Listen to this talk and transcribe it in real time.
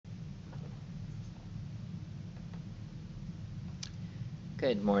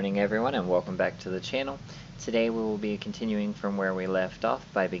Good morning everyone and welcome back to the channel. Today we will be continuing from where we left off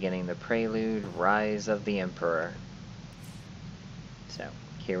by beginning the prelude, Rise of the Emperor. So,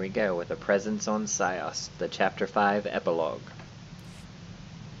 here we go with a presence on Ziost, the Chapter 5 epilogue.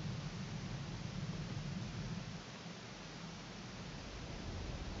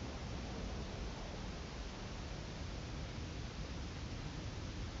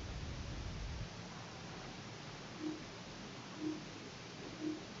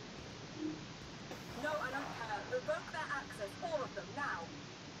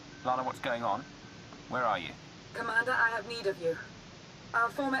 Lana, what's going on? Where are you? Commander, I have need of you. Our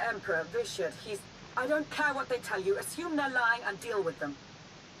former Emperor, Vitiate, I don't care what they tell you. Assume they're lying and deal with them.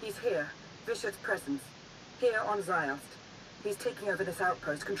 He's here. Vitiate's presence. Here on Ziost. He's taking over this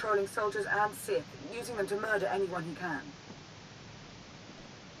outpost, controlling soldiers and Sith, using them to murder anyone he can.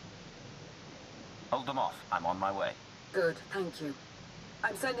 Hold them off. I'm on my way. Good, thank you.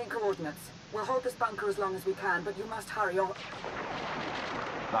 I'm sending coordinates. We'll hold this bunker as long as we can, but you must hurry or...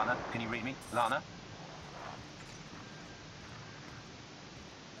 Lana, can you read me? Lana?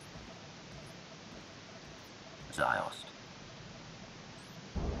 Ziost.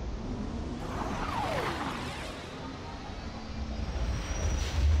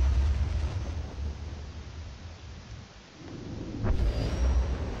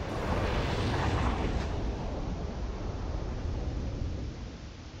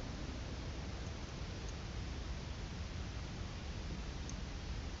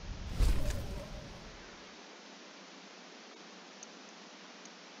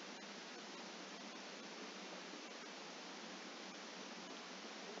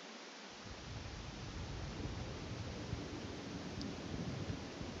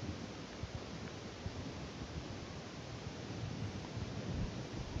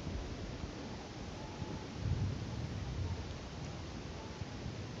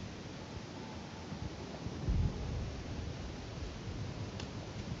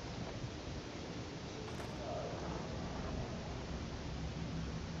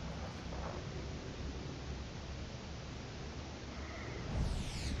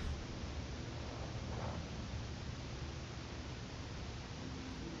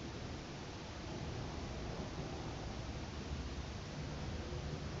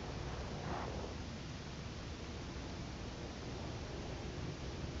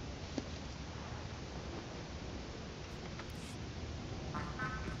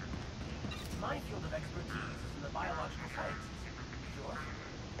 My field of expertise is in the biological sciences. Sure.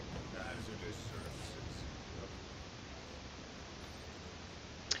 Hazardous surfaces.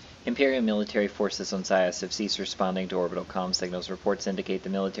 Imperial military forces on Ziost have ceased responding to orbital comm signals. Reports indicate the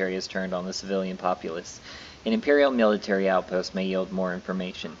military has turned on the civilian populace. An Imperial military outpost may yield more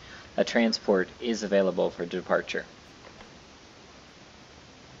information. A transport is available for departure.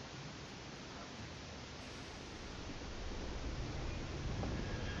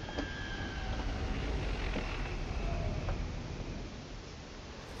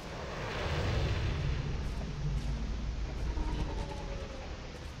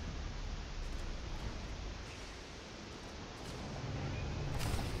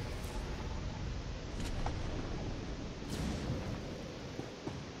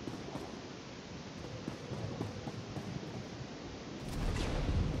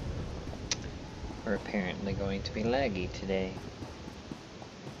 We're apparently going to be laggy today.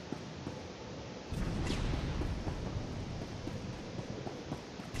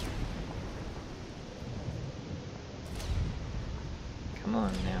 Come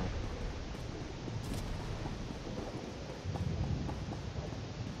on now.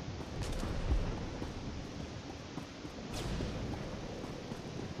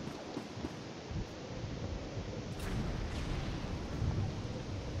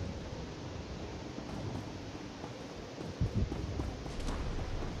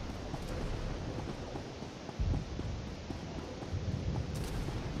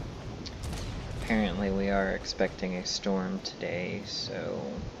 Apparently we are expecting a storm today, so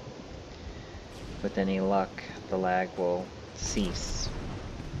with any luck the lag will cease,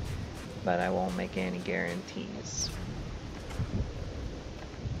 but I won't make any guarantees.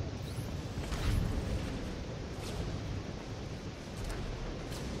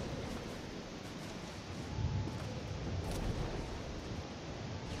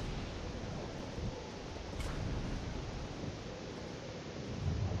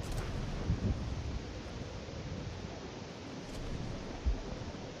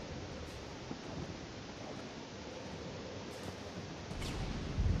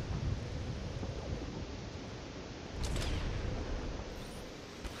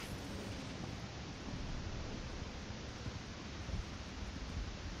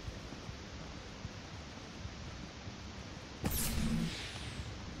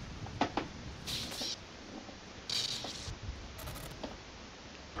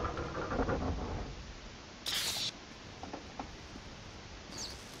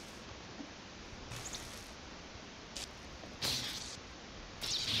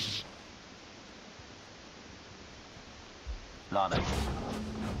 Lana,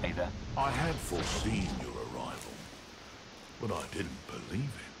 hey there. I had foreseen your arrival, but I didn't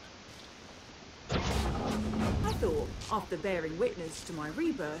believe it. I thought, after bearing witness to my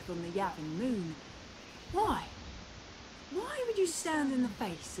rebirth on the Yavin moon, why? Why would you stand in the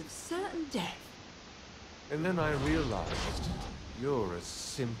face of certain death? And then I realized you're a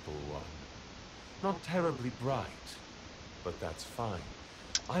simple one. Not terribly bright, but that's fine.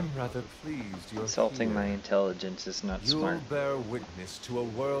 I'm rather pleased you're Insulting here. my intelligence is not You'll smart. bear witness to a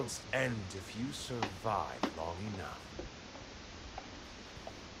world's end if you survive long enough.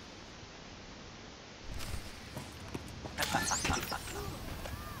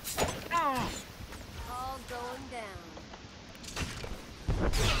 All going down.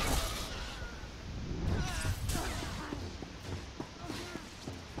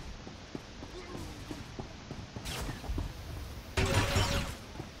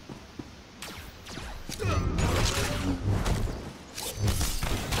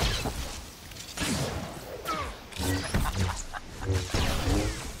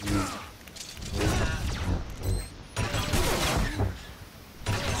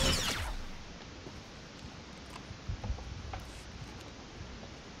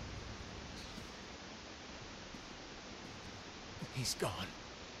 He's gone.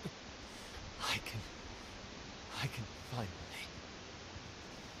 I can finally.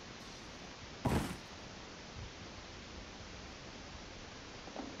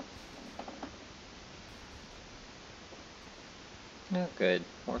 No good.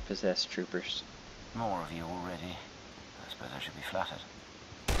 More possessed troopers. More of you already. I suppose I should be flattered.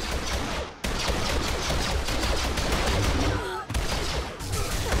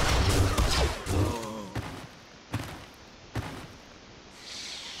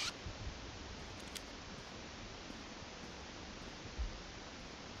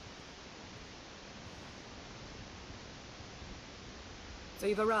 So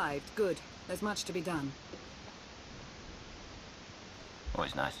you've arrived. Good. There's much to be done.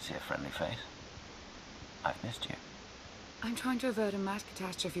 Always nice to see a friendly face. I've missed you. I'm trying to avert a mass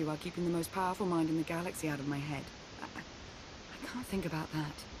catastrophe while keeping the most powerful mind in the galaxy out of my head. I can't think about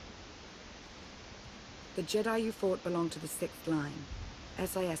that. The Jedi you fought belong to the 6th Line.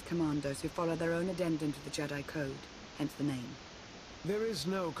 SIS commandos who follow their own addendum to the Jedi Code, hence the name. There is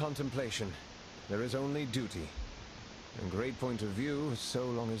no contemplation. There is only duty. A great point of view, so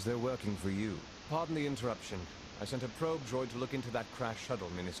long as they're working for you. Pardon the interruption. I sent a probe droid to look into that crash shuttle,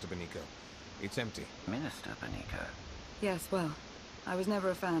 Minister Benico. It's empty. Minister Benico. Yes, well, I was never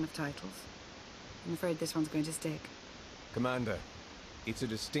a fan of titles. I'm afraid this one's going to stick. Commander, it's a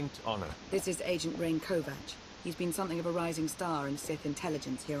distinct honor. This is Agent Rain Kovac. He's been something of a rising star in Sith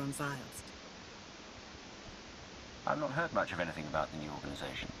intelligence here on Ziost. I've not heard much of anything about the new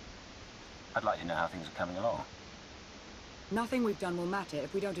organization. I'd like to know how things are coming along. Nothing we've done will matter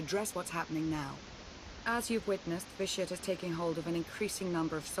if we don't address what's happening now. As you've witnessed, Vitiate is taking hold of an increasing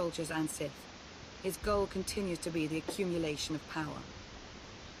number of soldiers and Sith. His goal continues to be the accumulation of power.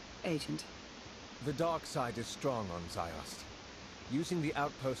 Agent. The dark side is strong on Ziost. Using the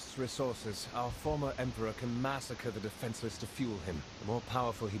outpost's resources, our former Emperor can massacre the defenseless to fuel him. The more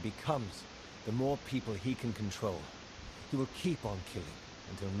powerful he becomes, the more people he can control. He will keep on killing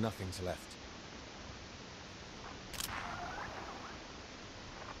until nothing's left.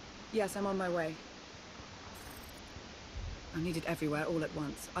 Yes, I'm on my way. I need it everywhere, all at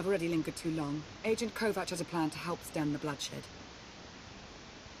once. I've already lingered too long. Agent Kovac has a plan to help stem the bloodshed.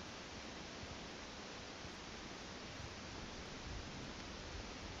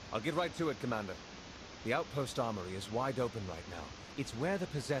 I'll get right to it, Commander. The outpost armory is wide open right now. It's where the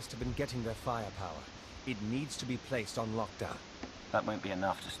possessed have been getting their firepower. It needs to be placed on lockdown. That won't be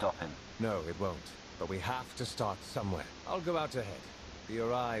enough to stop him. No, it won't. But we have to start somewhere. I'll go out ahead. Be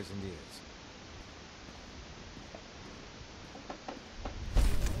your eyes and ears.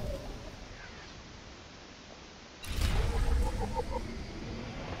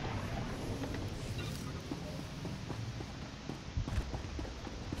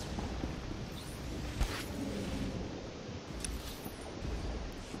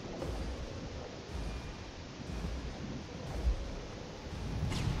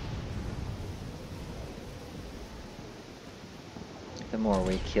 The more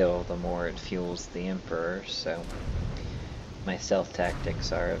we kill, the more it fuels the Emperor, so my stealth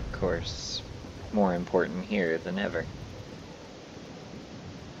tactics are, of course, more important here than ever.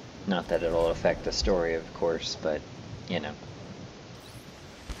 Not that it'll affect the story, of course, but, you know.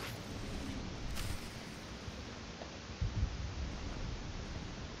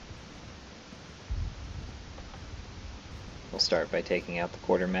 We'll start by taking out the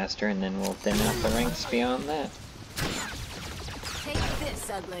quartermaster, and then we'll thin out the ranks beyond that. this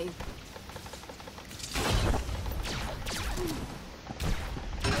ugly.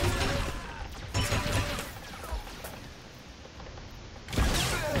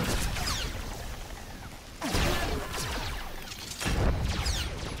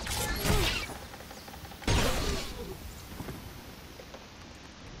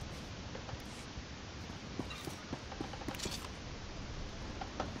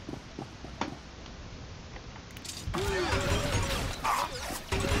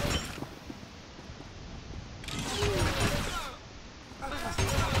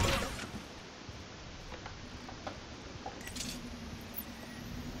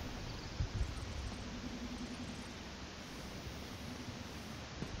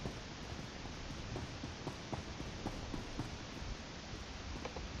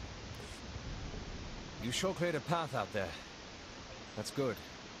 You sure cleared a path out there. That's good.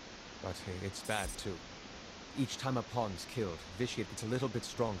 But it's bad, too. Each time a pawn's killed, Vitiate gets a little bit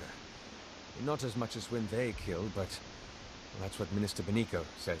stronger. Not as much as when they kill, but... well, that's what Minister Benico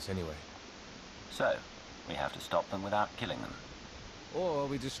says, anyway. So, we have to stop them without killing them. Or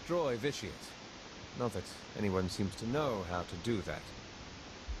we destroy Vitiate. Not that anyone seems to know how to do that.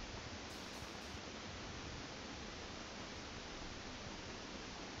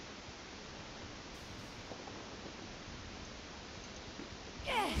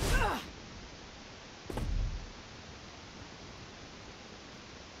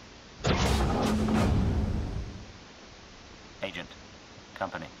 Agent.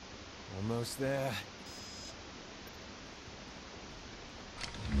 Company. Almost there.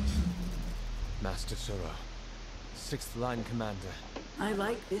 Master Suro. 6th Line Commander. I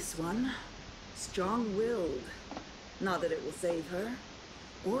like this one. Strong-willed. Not that it will save her,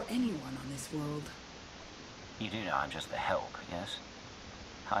 or anyone on this world. You do know I'm just the help, yes?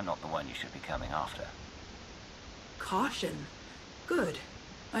 I'm not the one you should be coming after. Caution. Good.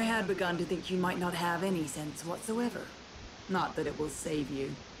 I had begun to think you might not have any sense whatsoever. Not that it will save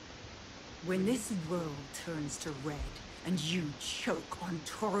you. When this world turns to red, and you choke on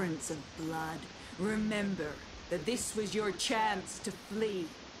torrents of blood, remember that this was your chance to flee.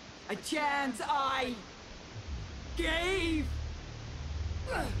 A chance I gave!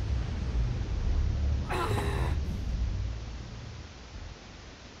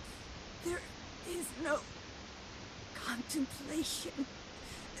 There is no contemplation.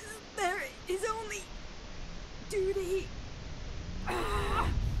 There is only duty.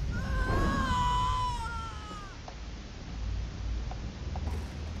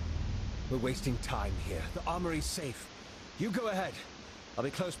 We're wasting time here. The armory's safe. You go ahead. I'll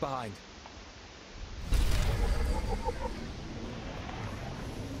be close behind.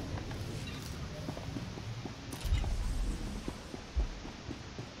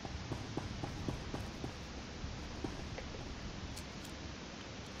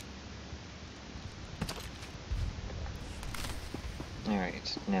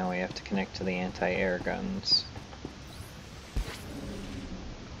 Alright, now we have to connect to the anti-air guns.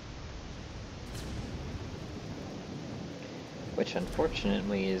 Which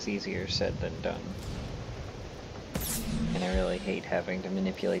unfortunately is easier said than done. And I really hate having to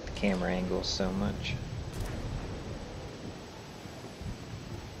manipulate the camera angles so much.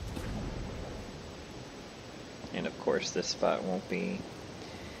 And of course this spot won't be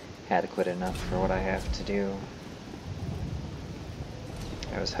adequate enough for what I have to do.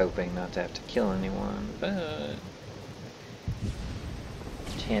 I was hoping not to have to kill anyone, but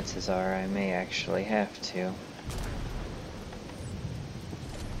chances are I may actually have to.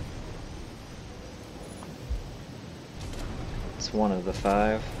 It's one of the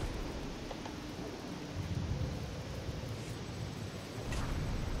 5.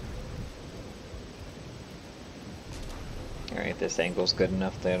 Alright, this angle's good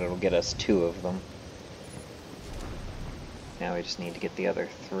enough that it'll get us 2 of them. Now we just need to get the other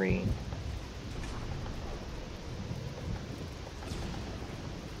 3.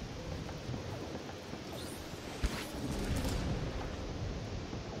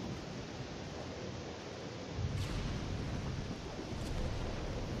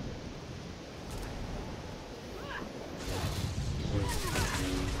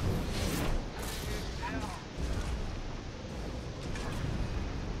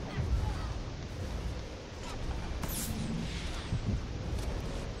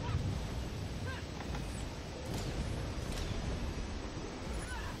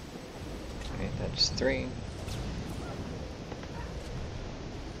 That's 3.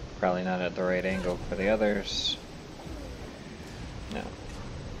 Probably not at the right angle for the others. No.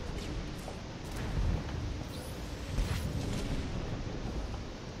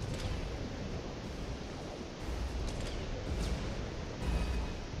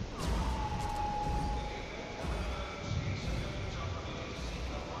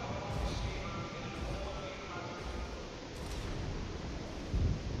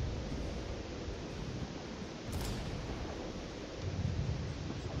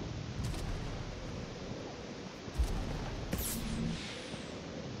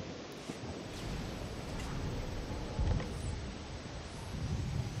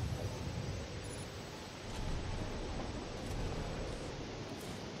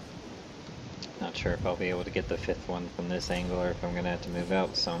 Not sure if I'll be able to get the 5th one from this angle or if I'm going to have to move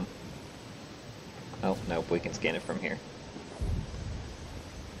out some. Oh, nope, we can scan it from here.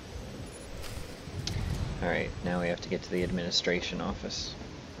 Alright, now we have to get to the administration office.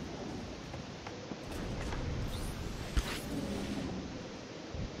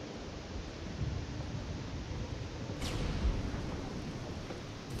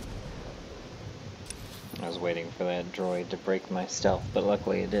 I was waiting for that droid to break my stealth, but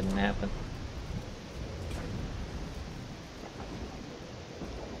luckily it didn't happen.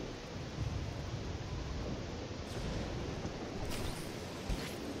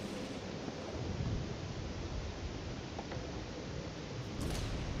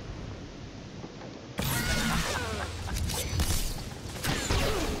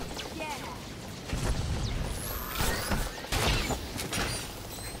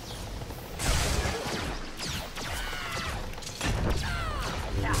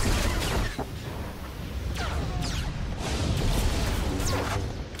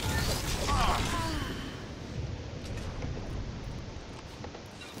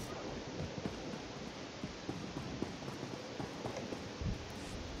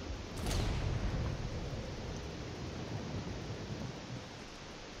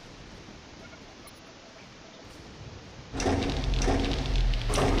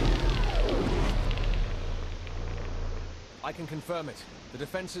 I can confirm it. The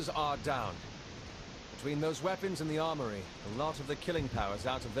defenses are down. Between those weapons and the armory, a lot of the killing power's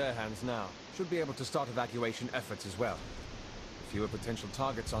out of their hands now. Should be able to start evacuation efforts as well. The fewer potential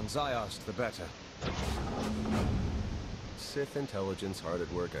targets on Ziost, the better. Sith intelligence hard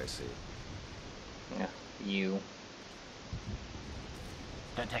at work, I see. Yeah, you.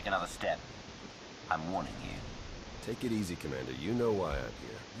 Don't take another step. I'm warning you. Take it easy, Commander. You know why I'm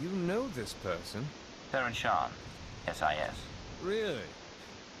here. You know this person? Theron Shan, SIS. Really?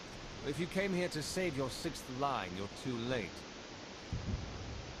 If you came here to save your 6th line, you're too late.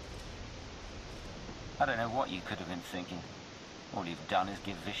 I don't know what you could have been thinking. All you've done is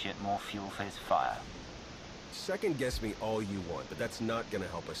give Vitiate more fuel for his fire. Second guess me all you want, but that's not gonna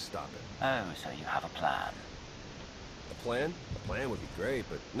help us stop it. Oh, so you have a plan. A plan? A plan would be great,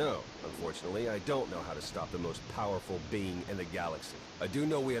 but no. Unfortunately, I don't know how to stop the most powerful being in the galaxy. I do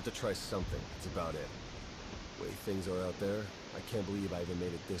know we have to try something. That's about it. The way things are out there, I can't believe I even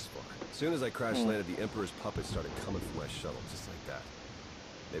made it this far. As soon as I crash-landed, the Emperor's puppets started coming for my shuttle, just like that.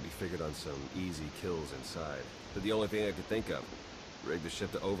 Maybe figured on some easy kills inside. But the only thing I could think of. Rig the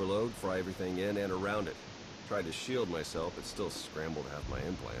ship to overload, fry everything in and around it. Tried to shield myself, but still scrambled half my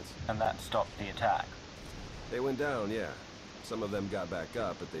implants. And that stopped the attack. They went down, yeah. Some of them got back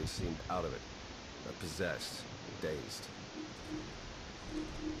up, but they seemed out of it. Not possessed, dazed.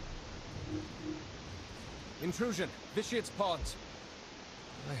 Intrusion! Vitiate's pawns!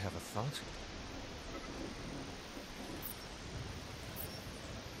 I have a thought.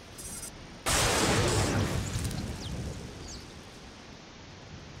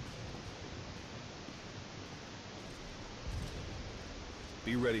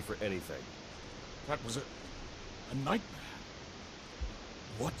 Be ready for anything. That was a nightmare.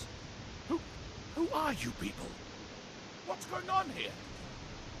 What? Who are you people? What's going on here?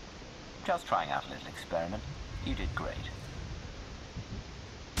 Just trying out a little experiment. You did great.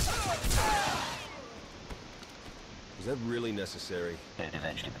 Was that really necessary? It'd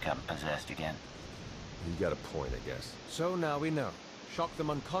eventually become possessed again. You got a point, I guess. So now we know. Shock them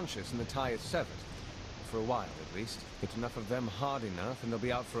unconscious and the tie is severed. For a while, at least. Get enough of them hard enough, and they'll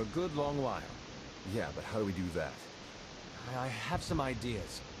be out for a good long while. Yeah, but how do we do that? I have some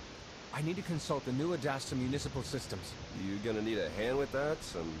ideas. I need to consult the new Adasta municipal systems. You gonna need a hand with that?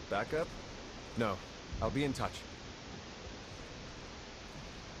 Some backup? No, I'll be in touch.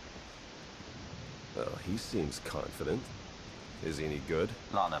 Oh, he seems confident. Is he any good?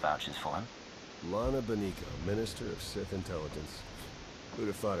 Lana vouches for him. Lana Beniko, Minister of Sith Intelligence. Who'd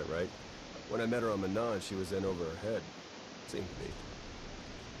have thought it, right? When I met her on Manon, she was in over her head. Seemed to be.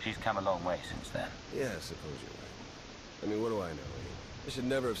 She's come a long way since then. Yeah, I suppose you're right. I mean, what do I know? I should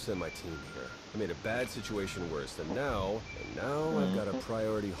never have sent my team here. I made a bad situation worse. And now I've got a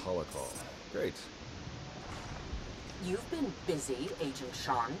priority holocall. Great. You've been busy, Agent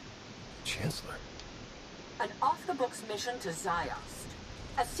Shan. Chancellor. An off-the-books mission to Ziost.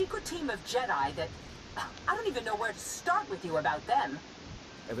 A secret team of Jedi that... I don't even know where to start with you about them.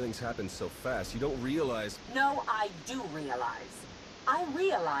 Everything's happened so fast, you don't realize... No, I do realize. I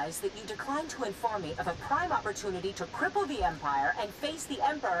realize that you declined to inform me of a prime opportunity to cripple the Empire and face the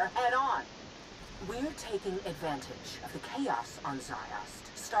Emperor head-on. We're taking advantage of the chaos on Ziost,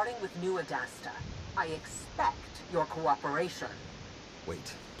 starting with New Adasta. I expect your cooperation.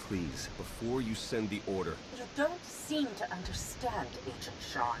 Wait, please, before you send the order. You don't seem to understand, Agent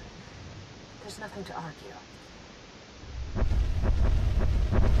Sean. There's nothing to argue.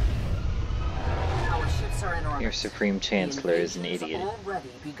 Our ships are in orbit. Your Supreme Chancellor is an The idiot. invasion's already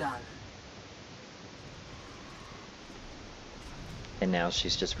begun. And now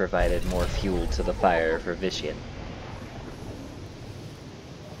she's just provided more fuel to the fire for Vitiate.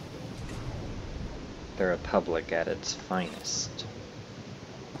 The Republic at its finest.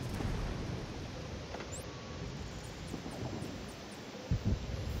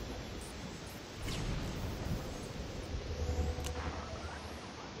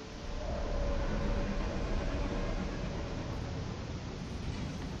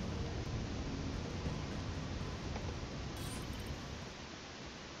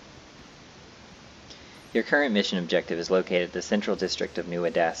 Your current mission objective is located at the central district of New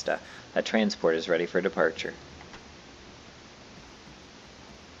Adasta. A transport is ready for departure.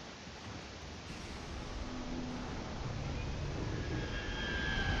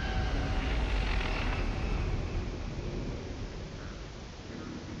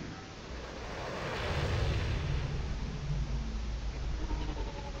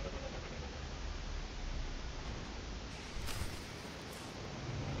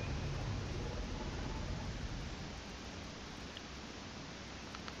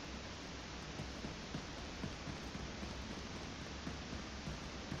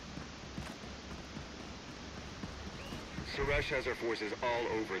 Suresh has our forces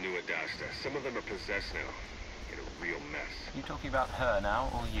all over New Adasta. Some of them are possessed now. In a real mess. You talking about her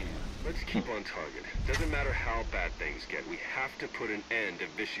now, or you? Let's keep on target. Doesn't matter how bad things get, we have to put an end to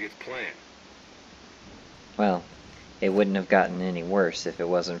Vitiate's plan. Well, it wouldn't have gotten any worse if it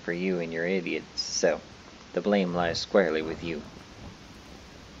wasn't for you and your idiots, so the blame lies squarely with you.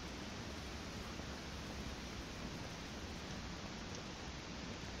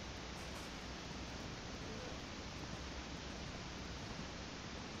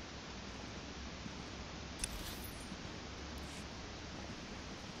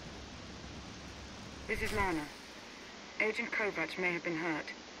 This is Lana. Agent Kovac may have been hurt,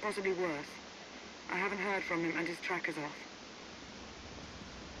 possibly worse. I haven't heard from him and his tracker's off.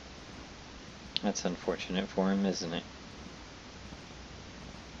 That's unfortunate for him, isn't it?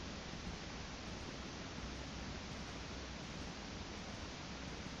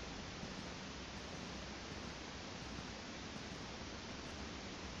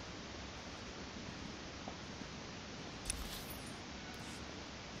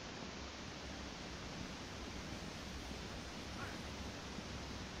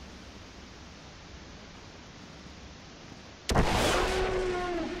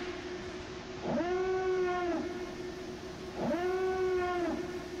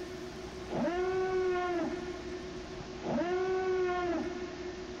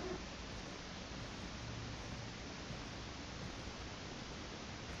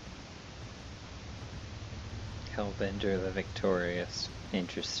 Hellbender the Victorious.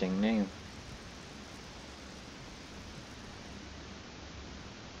 Interesting name.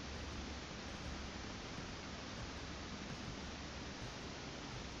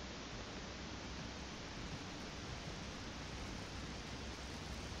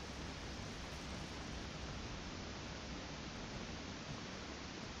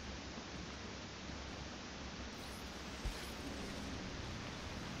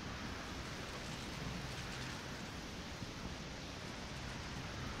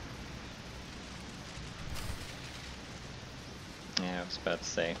 Yeah, I was about to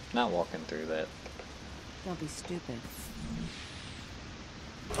say, not walking through that. Don't be stupid.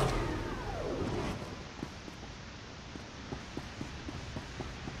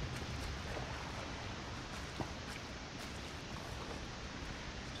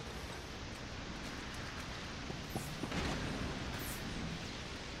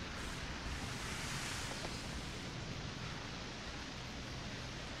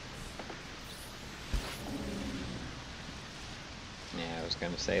 I was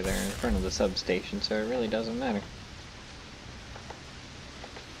going to say they're in front of the substation, so it really doesn't matter.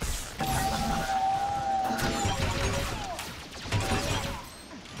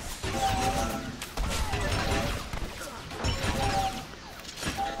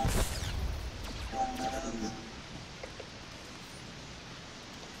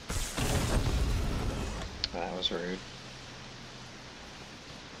 That was rude.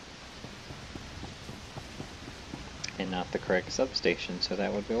 And not the correct substation, so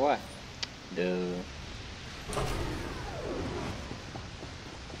that would be why. Duh.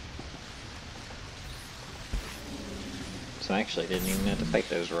 So I actually didn't even have to fight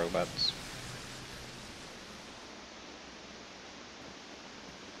those robots.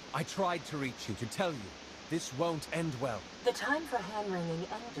 I tried to reach you, to tell you. This won't end well. The time for hand-wringing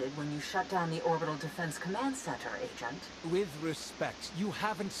ended when you shut down the Orbital Defense Command Center, Agent. With respect, you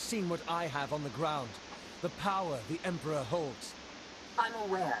haven't seen what I have on the ground. The power the Emperor holds. I'm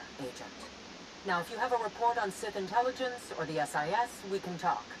aware, Agent. Now, if you have a report on Sith intelligence or the SIS, we can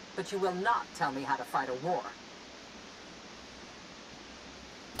talk. But you will not tell me how to fight a war.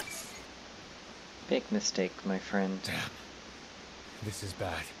 Big mistake, my friend. Damn. This is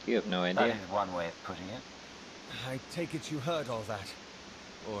bad. You have no That idea. is one way of putting it. I take it you heard all that.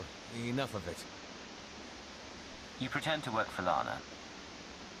 Or enough of it. You pretend to work for Lana.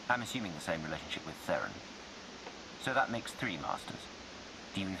 I'm assuming the same relationship with Theron. So that makes 3 masters.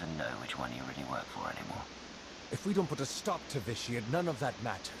 Do you even know which one you really work for anymore? If we don't put a stop to Vitiate, none of that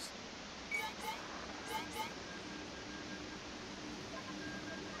matters.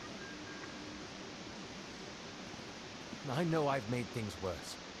 I know I've made things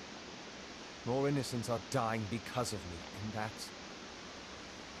worse. More innocents are dying because of me, and that's...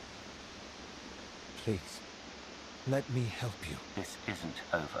 Please, let me help you. This isn't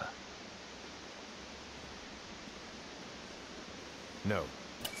over. No.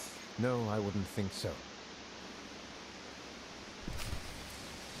 No, I wouldn't think so.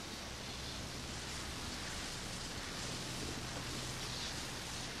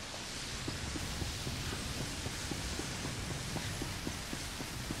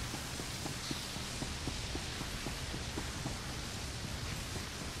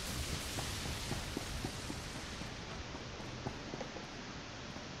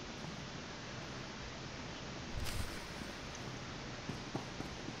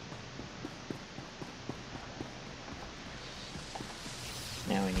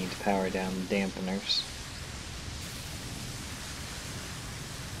 Now we need to power down the dampeners.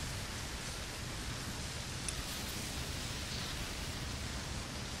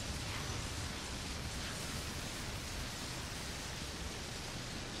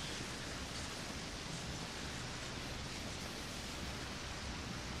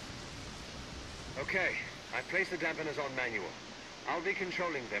 Okay, I placed the dampeners on manual. I'll be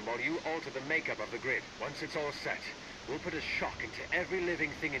controlling them while you alter the makeup of the grid. Once it's all set, we'll put a shock into every living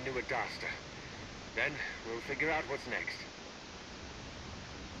thing in New Adasta. Then, we'll figure out what's next.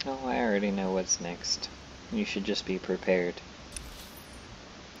 Oh, I already know what's next. You should just be prepared.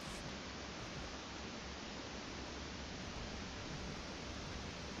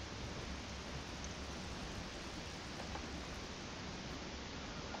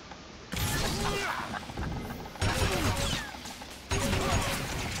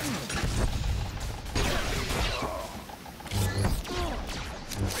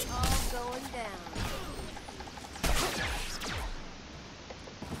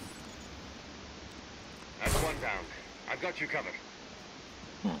 That's one down. I've got you covered.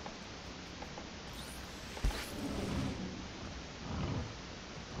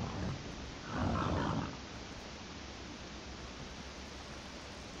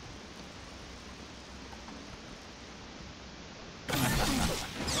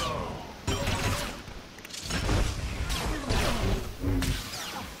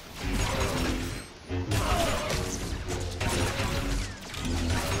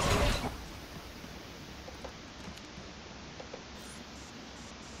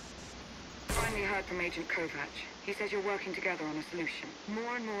 From Agent Kovac. He says you're working together on a solution.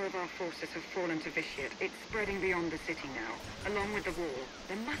 More and more of our forces have fallen to Vitiate. It's spreading beyond the city now, along with the wall.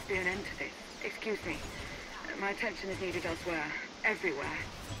 There must be an end to this. Excuse me. My attention is needed elsewhere. Everywhere.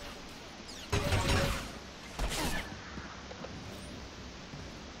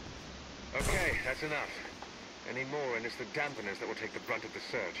 Okay, that's enough. Any more and it's the dampeners that will take the brunt of the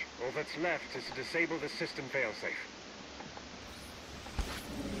surge. All that's left is to disable the system failsafe.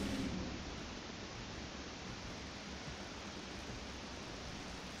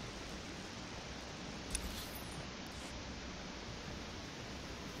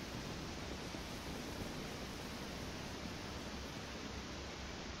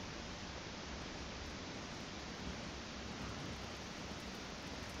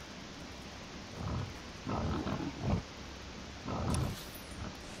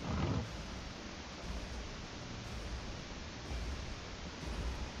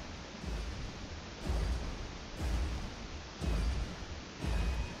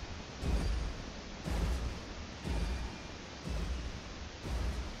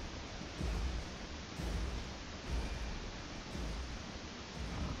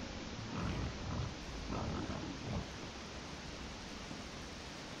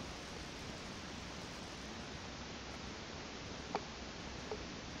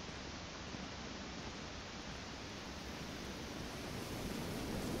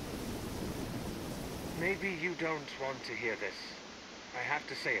 Maybe you don't want to hear this. I have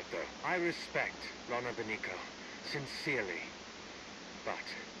to say it, though. I respect Lana Beniko, sincerely. But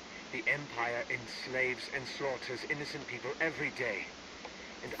the Empire enslaves and slaughters innocent people every day.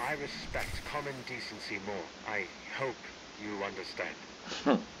 And I respect common decency more. I hope you understand.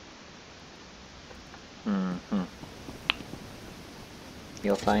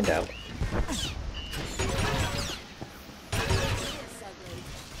 You'll find out.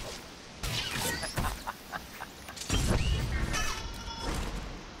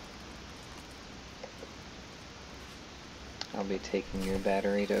 I'll be taking your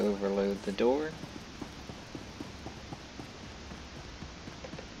battery to overload the door.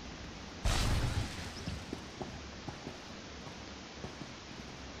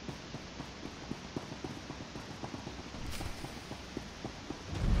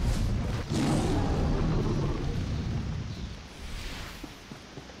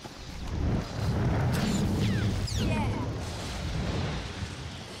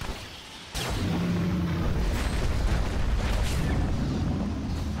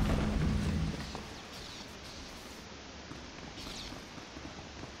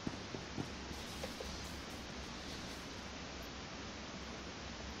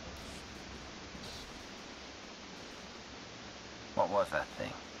 What was that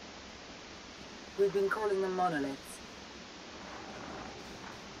thing? We've been calling them monoliths.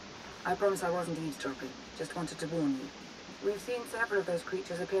 I promise I wasn't eavesdropping. Just wanted to warn you. We've seen several of those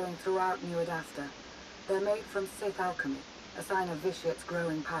creatures appearing throughout New Adasta. They're made from Sith alchemy, a sign of Vitiate's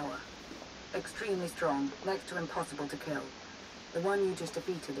growing power. Extremely strong, next to impossible to kill. The one you just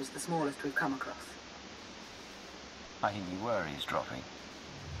defeated is the smallest we've come across. I think you were eavesdropping.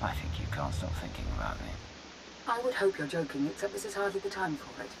 I think you can't stop thinking about me. I would hope you're joking, except this is hardly the time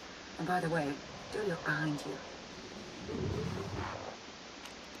for it. And by the way, do look behind you.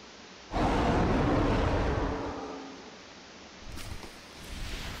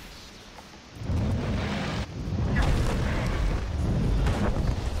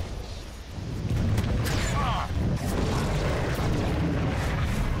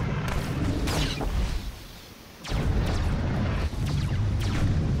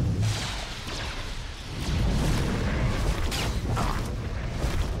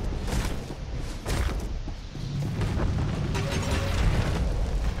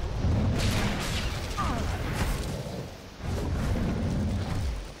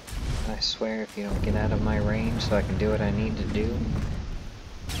 I swear if you don't get out of my range so I can do what I need to do.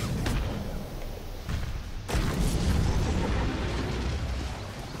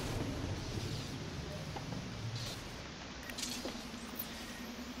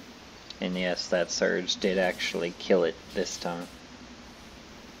 And yes, that surge did actually kill it this time.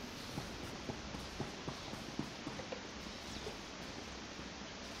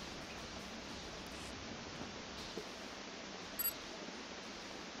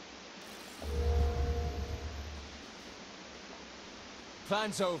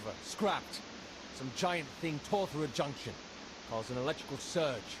 Plan's over. Scrapped. Some giant thing tore through a junction. Caused an electrical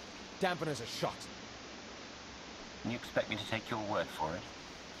surge. Dampeners are shot. And you expect me to take your word for it?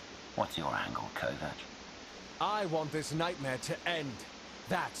 What's your angle, Kovac? I want this nightmare to end.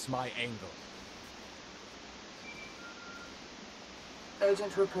 That's my angle.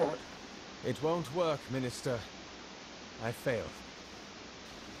 Agent, report. It won't work, Minister. I failed.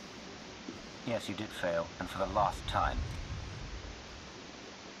 Yes, you did fail, and for the last time.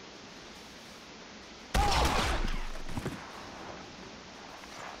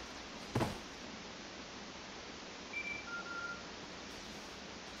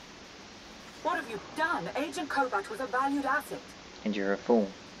 What have you done? Agent Kovac was a valued asset. And you're a fool.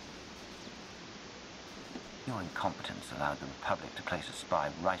 Your incompetence allowed the Republic to place a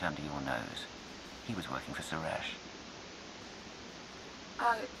spy right under your nose. He was working for Suresh.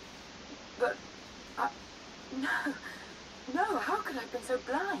 No, how could I have been so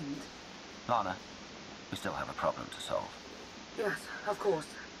blind? Lana, we still have a problem to solve. Yes, of course.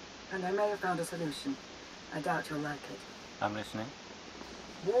 And I may have found a solution. I doubt you'll like it. I'm listening.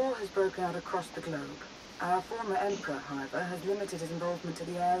 War has broken out across the globe. Our former Emperor, however, has limited his involvement to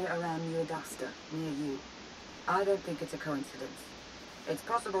the area around New Adasta, near you. I don't think it's a coincidence. It's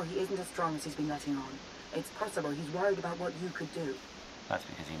possible he isn't as strong as he's been letting on. It's possible he's worried about what you could do. That's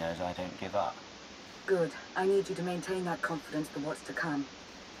because he knows I don't give up. Good. I need you to maintain that confidence for what's to come.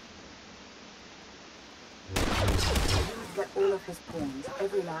 You must get all of his pawns,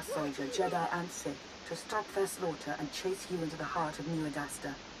 every last soldier, Jedi and Sith, to stop their slaughter and chase you into the heart of New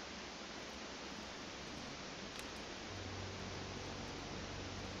Adasta.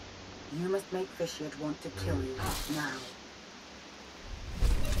 You must make Vitiate want to kill you, now.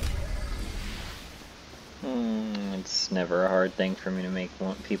 It's never a hard thing for me to make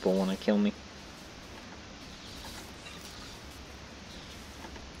people want to kill me.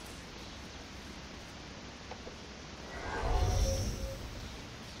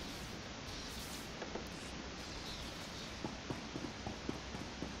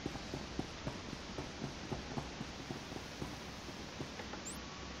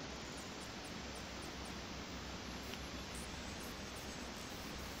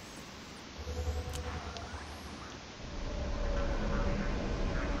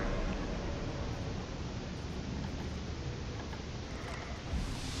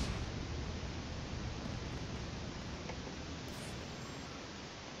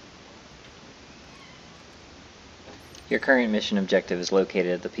 Your current mission objective is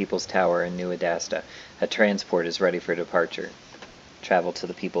located at the People's Tower in New Adasta. A transport is ready for departure. Travel to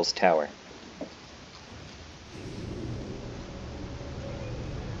the People's Tower.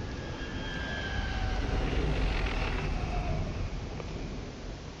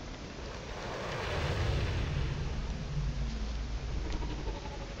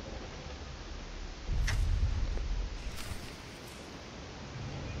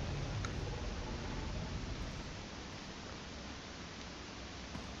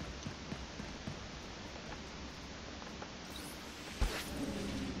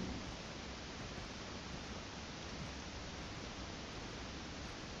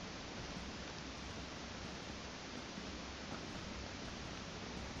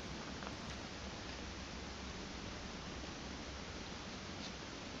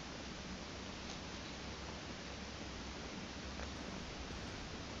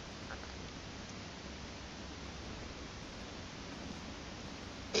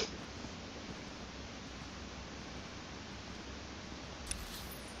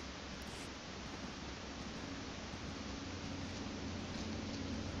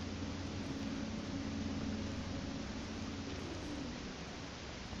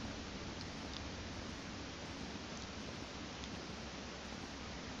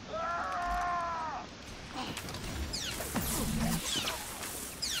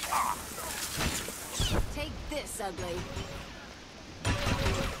 Take this, ugly.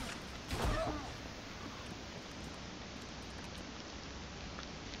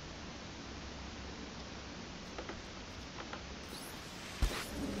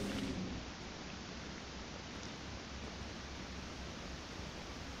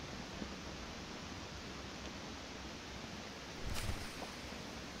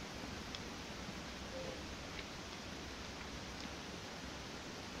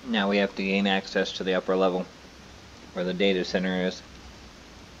 Now we have to gain access to the upper level, where the data center is.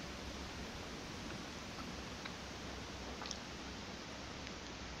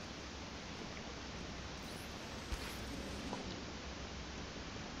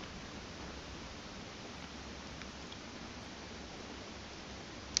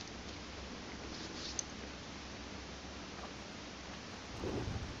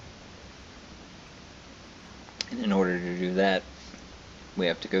 And in order to do that, we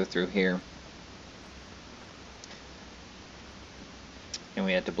have to go through here. And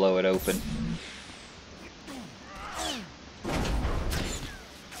we have to blow it open.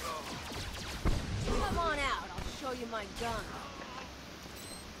 Come on out, I'll show you my gun.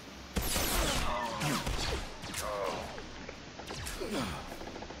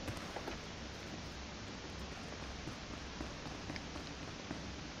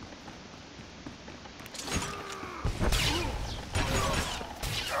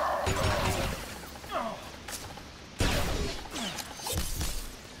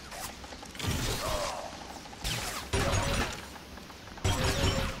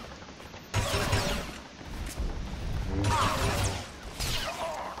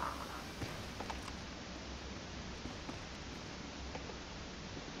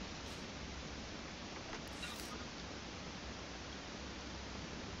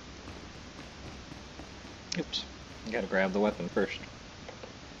 Oops, you gotta grab the weapon first.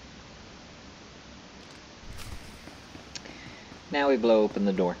 Now we blow open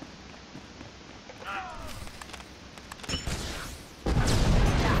the door.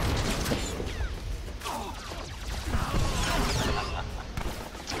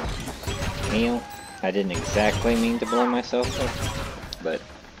 Neil, I didn't exactly mean to blow myself up, but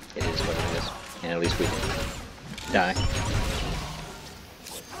it is what it is. And at least we didn't die.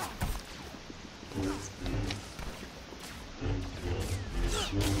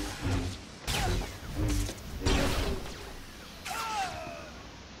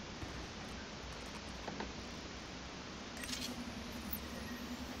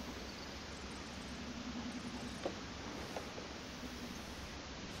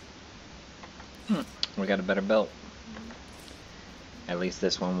 We got a better belt. At least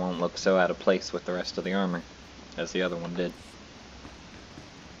this one won't look so out of place with the rest of the armor, as the other one did.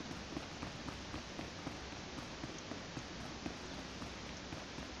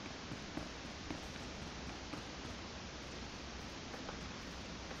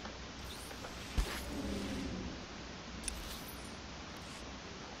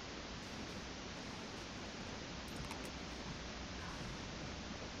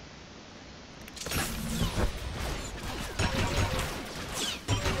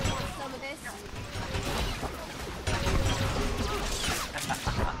 Some of this.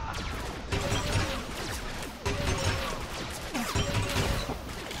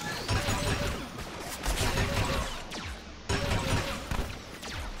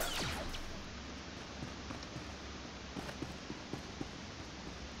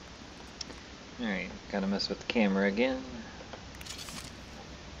 Alright, gotta mess with the camera again.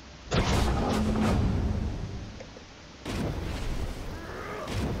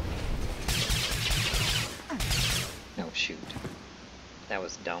 Oh shoot. That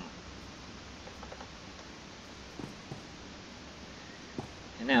was dumb.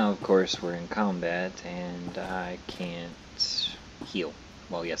 And now, of course, we're in combat, and I can't heal.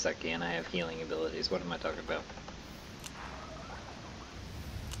 Well, yes I can. I have healing abilities. What am I talking about?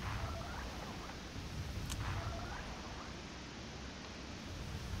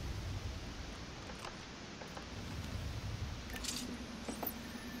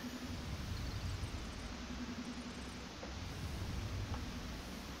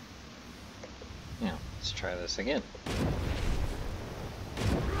 Now, let's try this again.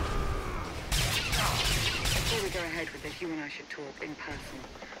 Before we go ahead with this, you and I should talk in person.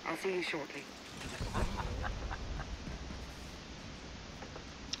 I'll see you shortly.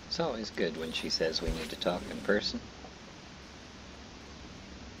 It's always good when she says we need to talk in person.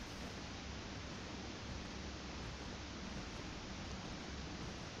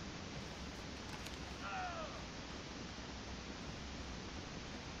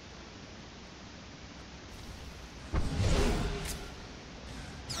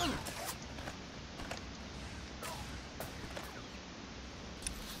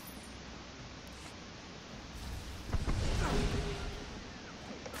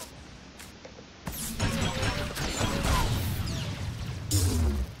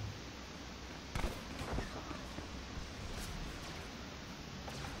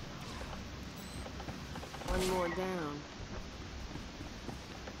 One more down.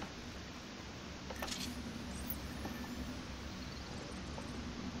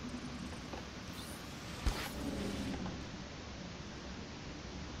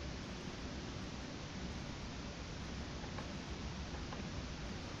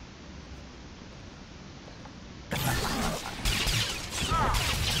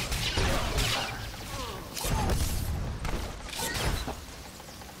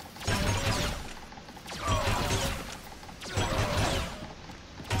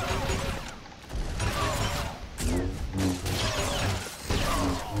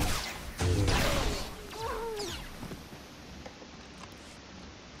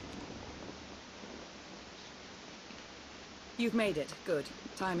 You've made it. Good.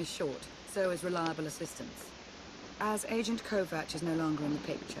 Time is short. So is reliable assistance. As Agent Kovac is no longer in the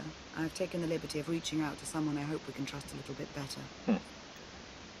picture, I've taken the liberty of reaching out to someone I hope we can trust a little bit better.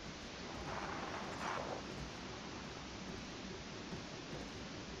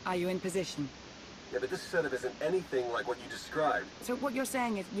 Are you in position? Yeah, but this setup isn't anything like what you described. So what you're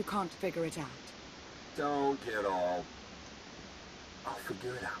saying is you can't figure it out? Don't get all... I'll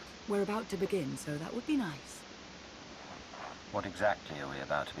figure it out. We're about to begin, so that would be nice. What exactly are we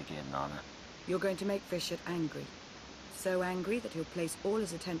about to begin, Lana? You're going to make Vitiate angry. So angry that he'll place all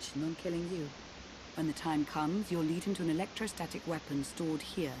his attention on killing you. When the time comes, you'll lead him to an electrostatic weapon stored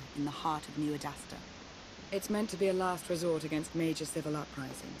here in the heart of New Adasta. It's meant to be a last resort against major civil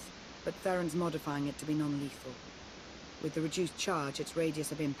uprisings, but Theron's modifying it to be non-lethal. With the reduced charge, its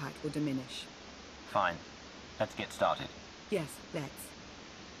radius of impact will diminish. Fine. Let's get started. Yes, let's.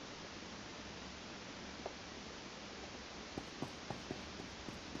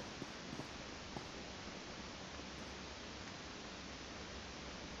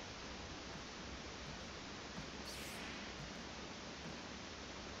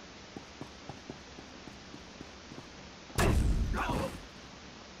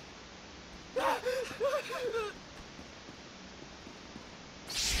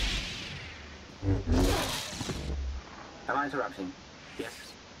 Am I interrupting? Yes.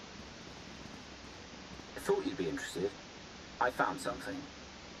 I thought you'd be interested. I found something.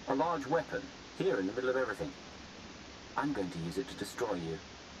 A large weapon, here in the middle of everything. I'm going to use it to destroy you.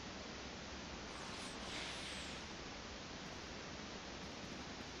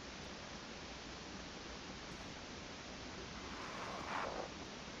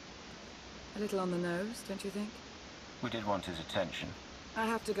 little on the nose, don't you think? We did want his attention. I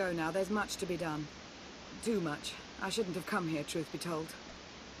have to go now. There's much to be done. Too much. I shouldn't have come here, truth be told.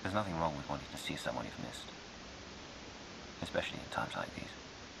 There's nothing wrong with wanting to see someone you've missed. Especially in times like these.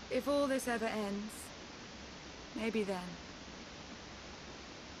 If all this ever ends, maybe then.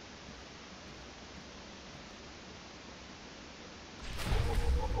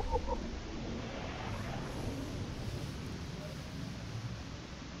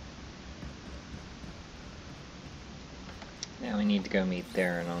 Now we need to go meet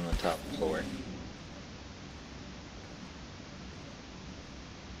Theron on the top floor.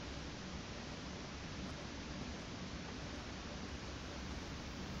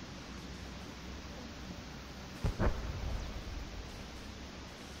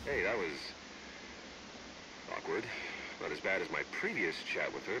 Hey, that was awkward. Not as bad as my previous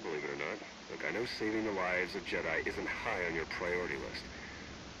chat with her, believe it or not. Look, I know saving the lives of Jedi isn't high on your priority list.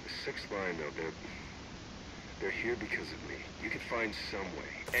 The sixth line, though, they're here because of me. You could find some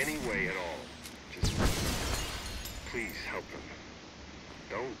way, any way at all. Just please help them.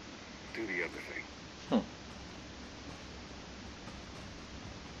 Don't do the other thing.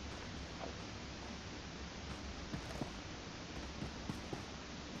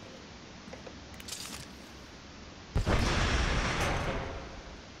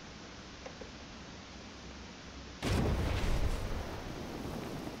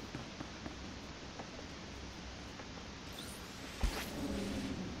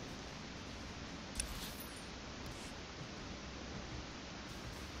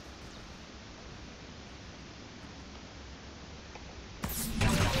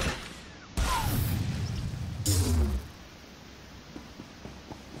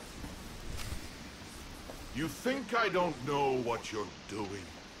 You think I don't know what you're doing?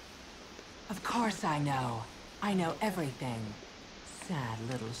 Of course I know. I know everything. Sad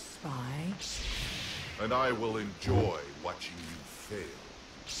little spy. And I will enjoy watching you fail.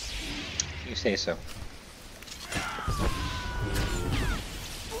 You say so.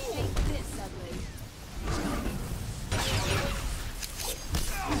 Take this, ugly.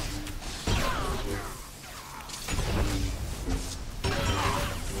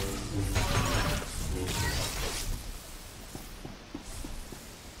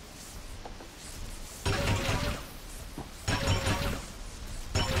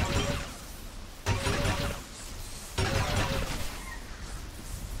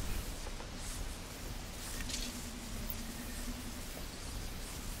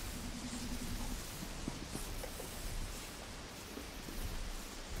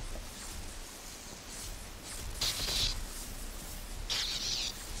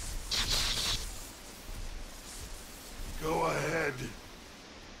 Go ahead.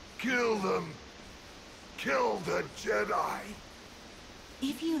 Kill them. Kill the Jedi.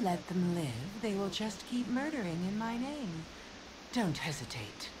 If you let them live, they will just keep murdering in my name. Don't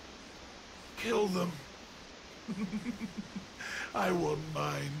hesitate. Kill them. I won't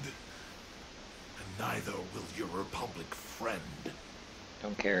mind. And neither will your Republic friend.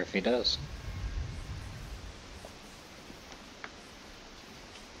 Don't care if he does.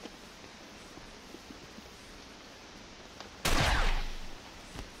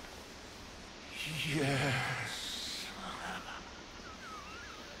 Yes.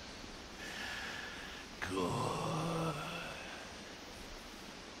 Good.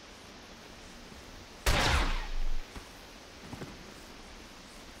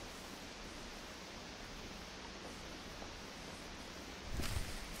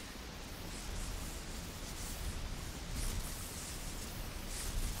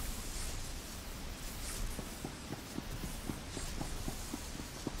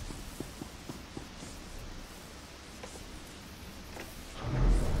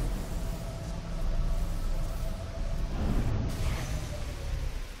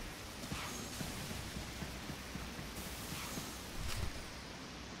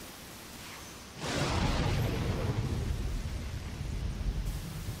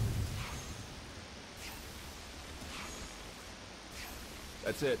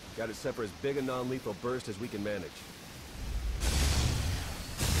 That's it. Got it set for as big a non-lethal burst as we can manage.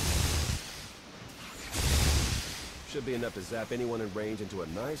 Should be enough to zap anyone in range into a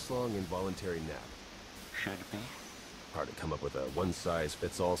nice long involuntary nap. Should be. Hard to come up with a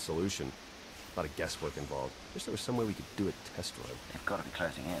one-size-fits-all solution. A lot of guesswork involved. Wish there was some way we could do a test run. They've got to be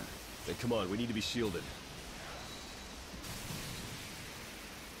closing in. Then come on, we need to be shielded.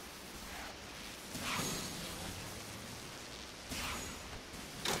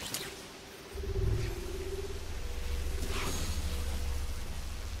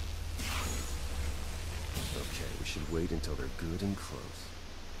 Okay, we should wait until they're good and close.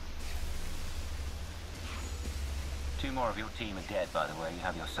 2 more of your team are dead, by the way. You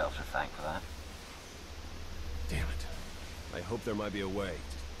have yourself to thank for that. Damn it. I hope there might be a way.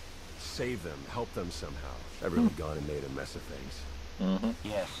 Save them, help them somehow. I've really gone and made a mess of things.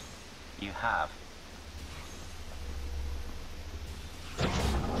 Yes, you have.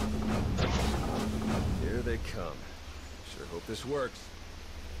 Here they come. Sure hope this works.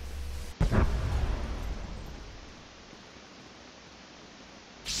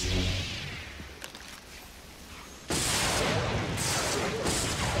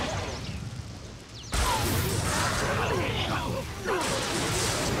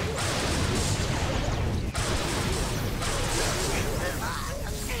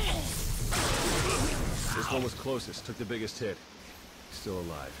 This one was closest, took the biggest hit. Still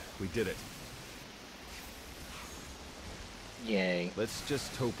alive. We did it. Yay. Let's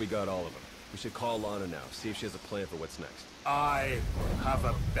just hope we got all of them. We should call Lana now, see if she has a plan for what's next. I have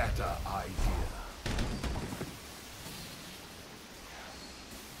a better idea.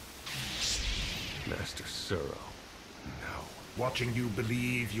 Master Suro. No. Watching you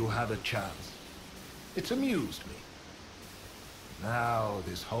believe you had a chance. It's amused me. Now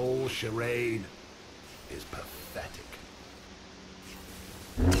this whole charade is pathetic.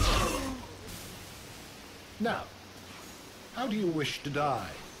 Now, how do you wish to die?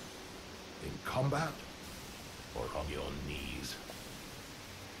 In combat? Or on your knees?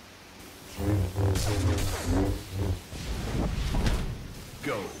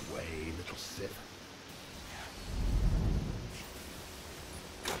 Go away, little Sith.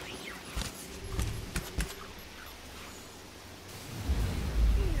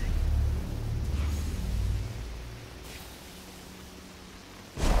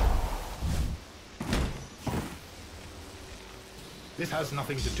 This has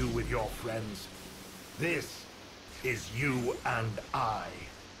nothing to do with your friends. This is you and I.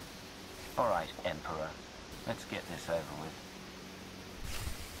 All right, Emperor. Let's get this over with.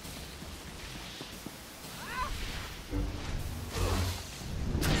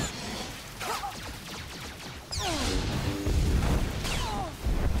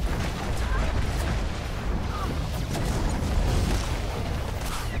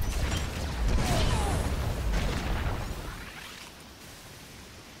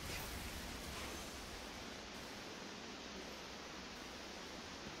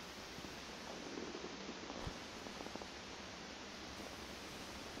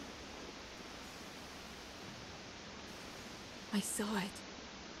 I saw it.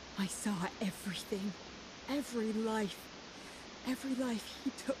 I saw everything. Every life. Every life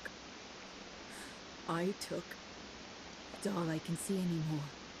he took. I took. It's all I can see anymore.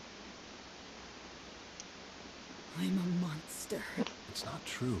 I'm a monster. It's not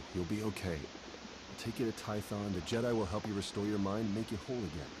true. You'll be okay. I'll take you to Tython. The Jedi will help you restore your mind and make you whole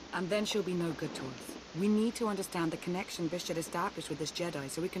again. And then she'll be no good to us. We need to understand the connection Vitiate established with this Jedi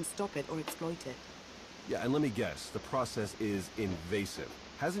so we can stop it or exploit it. Yeah, and let me guess. The process is invasive.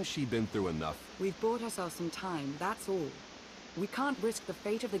 Hasn't she been through enough? We've bought ourselves some time, that's all. We can't risk the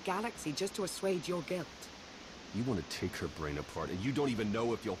fate of the galaxy just to assuage your guilt. You want to take her brain apart, and you don't even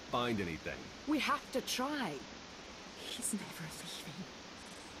know if you'll find anything. We have to try. He's never leaving.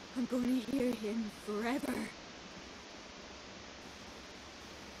 I'm going to hear him forever.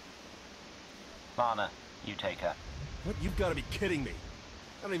 Lana, you take her. What? You've got to be kidding me.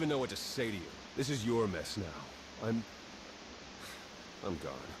 I don't even know what to say to you. This is your mess now. I'm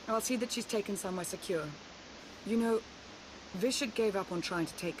gone. I'll see that she's taken somewhere secure. You know, Vitiate gave up on trying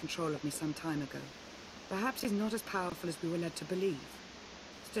to take control of me some time ago. Perhaps he's not as powerful as we were led to believe.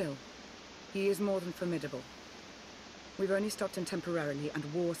 Still, he is more than formidable. We've only stopped him temporarily,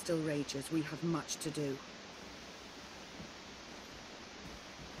 and war still rages. We have much to do.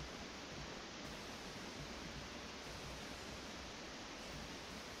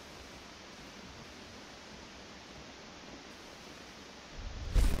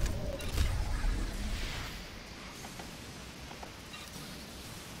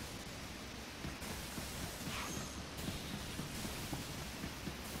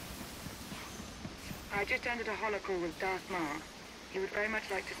 I just ended a holocall with Darth Maul. He would very much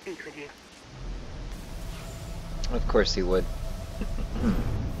like to speak with you. Of course he would.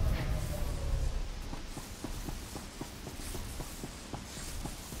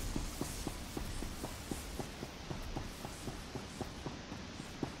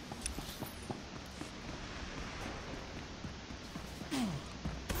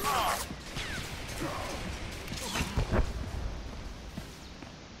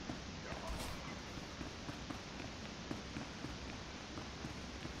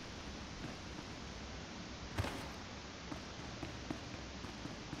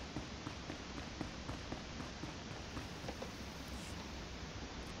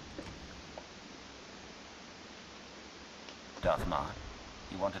 Darth Maul,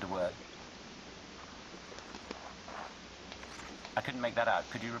 you wanted a word? I couldn't make that out.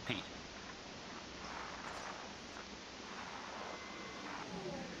 Could you repeat?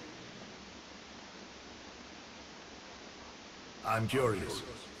 I'm curious.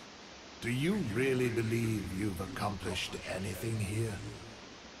 Do you really believe you've accomplished anything here?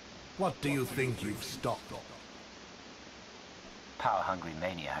 What do you think you've stopped? Power-hungry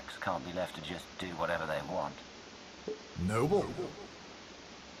maniacs can't be left to just do whatever they want. Noble.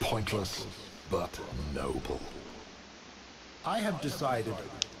 Pointless, but noble. I have decided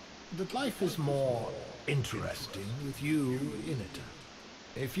that life is more interesting with you in it.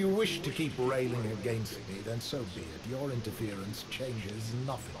 If you wish to keep railing against me, then so be it. Your interference changes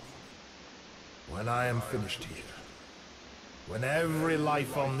nothing. When I am finished here, when every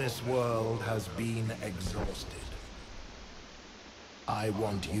life on this world has been exhausted, I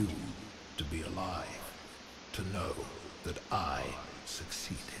want you to be alive, to know that I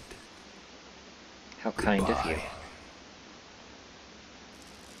succeeded. How kind of you.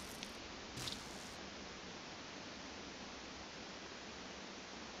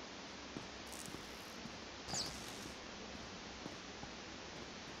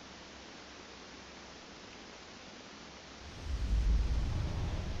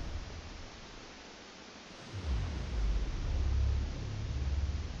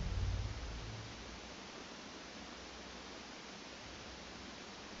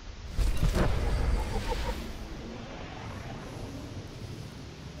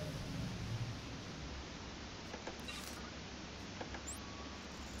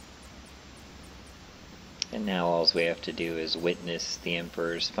 And now all we have to do is witness the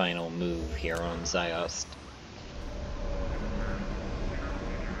Emperor's final move here on Ziost.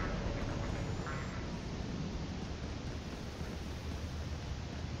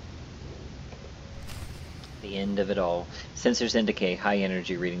 The end of it all. Sensors indicate high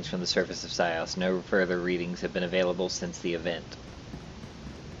energy readings from the surface of Ziost. No further readings have been available since the event.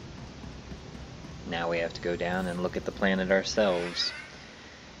 Now we have to go down and look at the planet ourselves,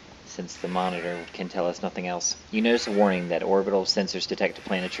 since the monitor can tell us nothing else. You notice a warning that orbital sensors detect a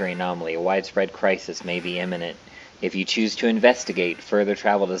planetary anomaly. A widespread crisis may be imminent. If you choose to investigate, further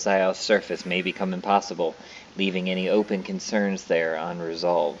travel to Ziost's surface may become impossible, leaving any open concerns there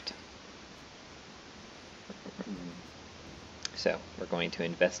unresolved. So, we're going to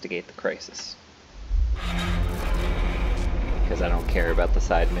investigate the crisis. Because I don't care about the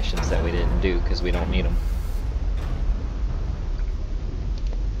side missions that we didn't do, because we don't need them.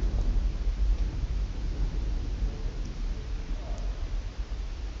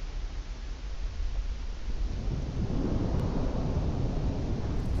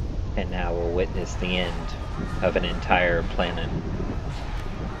 And now we'll witness the end of an entire planet.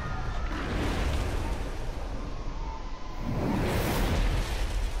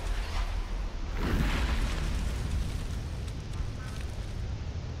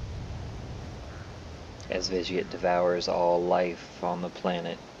 As Vitiate devours all life on the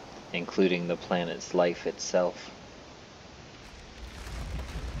planet, including the planet's life itself.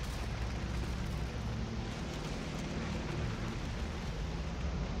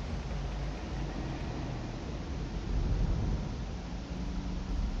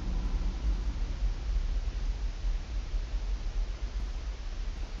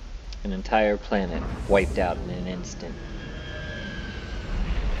 An entire planet wiped out in an instant.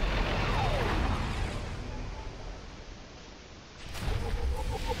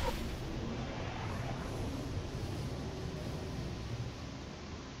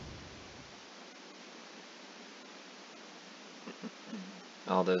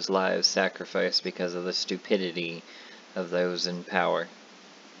 All those lives sacrificed because of the stupidity of those in power.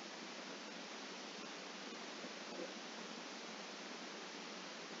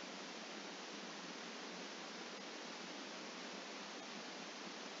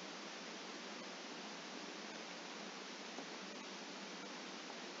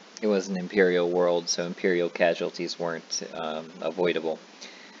 It was an Imperial world, so Imperial casualties weren't avoidable.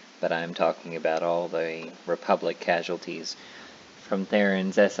 But I'm talking about all the Republic casualties. From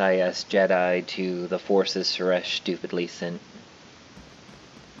Theron's SIS Jedi to the forces Suresh stupidly sent.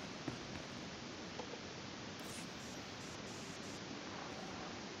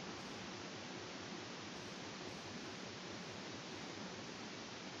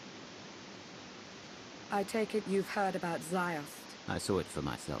 I take it you've heard about Ziost. I saw it for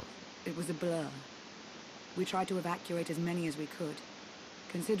myself. It was a blur. We tried to evacuate as many as we could.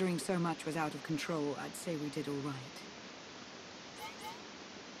 Considering so much was out of control, I'd say we did all right.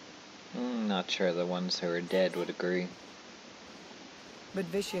 Not sure the ones who are dead would agree. But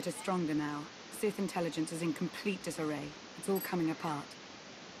Vitiate is stronger now. Sith intelligence is in complete disarray. It's all coming apart.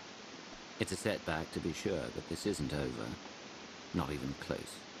 It's a setback, to be sure, but this isn't over. Not even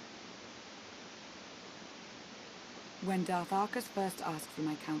close. When Darth Arcus first asked for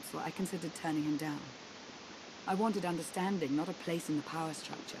my counsel, I considered turning him down. I wanted understanding, not a place in the power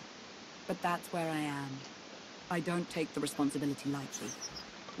structure. But that's where I am. I don't take the responsibility lightly.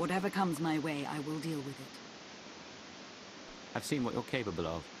 Whatever comes my way, I will deal with it. I've seen what you're capable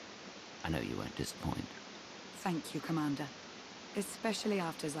of. I know you won't disappoint. Thank you, Commander. Especially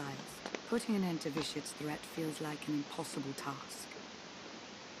after Ziost. Putting an end to Vitiate's threat feels like an impossible task.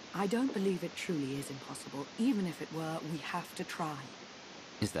 I don't believe it truly is impossible. Even if it were, we have to try.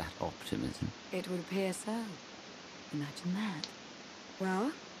 Is that optimism? It would appear so. Imagine that.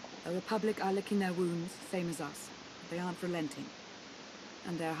 Well, the Republic are licking their wounds, same as us. But they aren't relenting.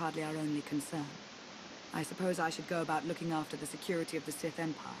 And they're hardly our only concern. I suppose I should go about looking after the security of the Sith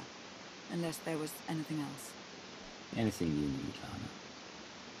Empire. Unless there was anything else. Anything you need,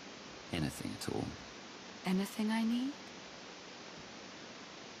 Lana. Anything at all. Anything I need?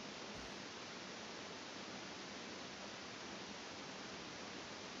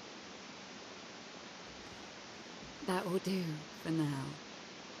 That will do for now.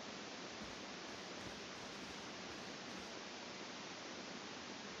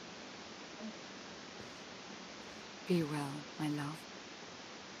 Be well, my love.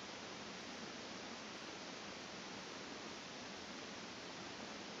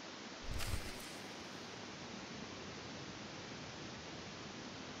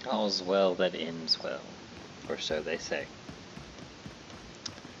 All's well that ends well, or so they say.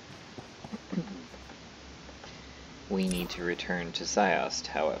 We need to return to Ziost,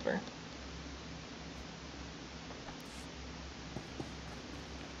 however.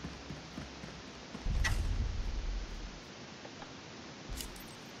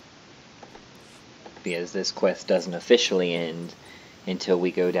 Because this quest doesn't officially end until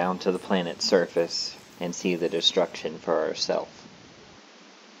we go down to the planet's surface and see the destruction for ourselves.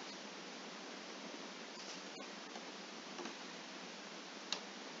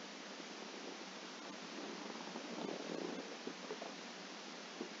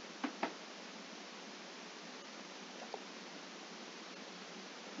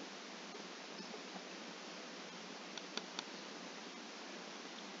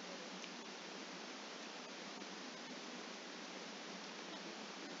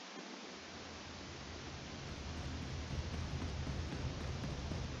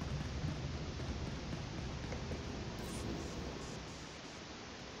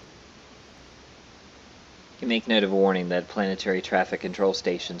 You make note of a warning that planetary traffic control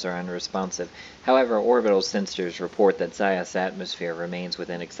stations are unresponsive. However, orbital sensors report that Ziost's atmosphere remains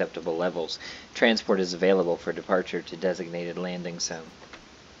within acceptable levels. Transport is available for departure to designated landing zone.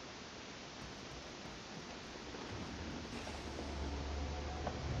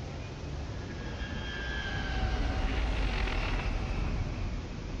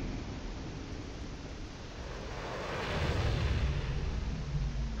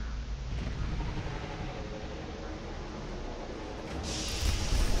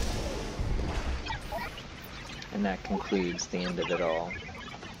 And that concludes the end of it all.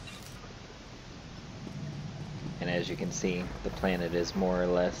 And as you can see, the planet is more or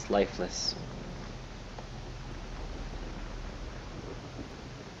less lifeless.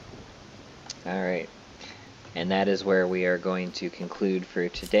 Alright, and that is where we are going to conclude for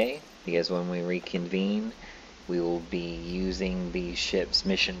today, because when we reconvene, we will be using the ship's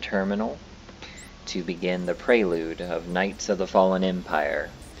mission terminal to begin the prelude of Knights of the Fallen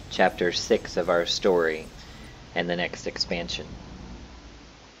Empire, Chapter 6 of our story, and the next expansion,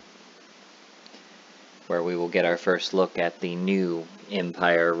 where we will get our first look at the new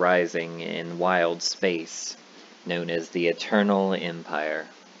empire rising in wild space, known as the Eternal Empire.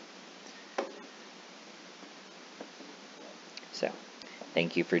 So,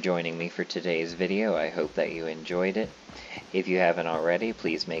 thank you for joining me for today's video. I hope that you enjoyed it. If you haven't already,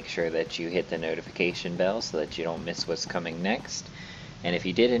 please make sure that you hit the notification bell so that you don't miss what's coming next. And if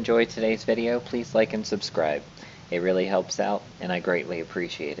you did enjoy today's video, please like and subscribe. It really helps out, and I greatly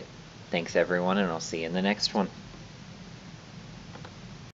appreciate it. Thanks everyone, and I'll see you in the next one.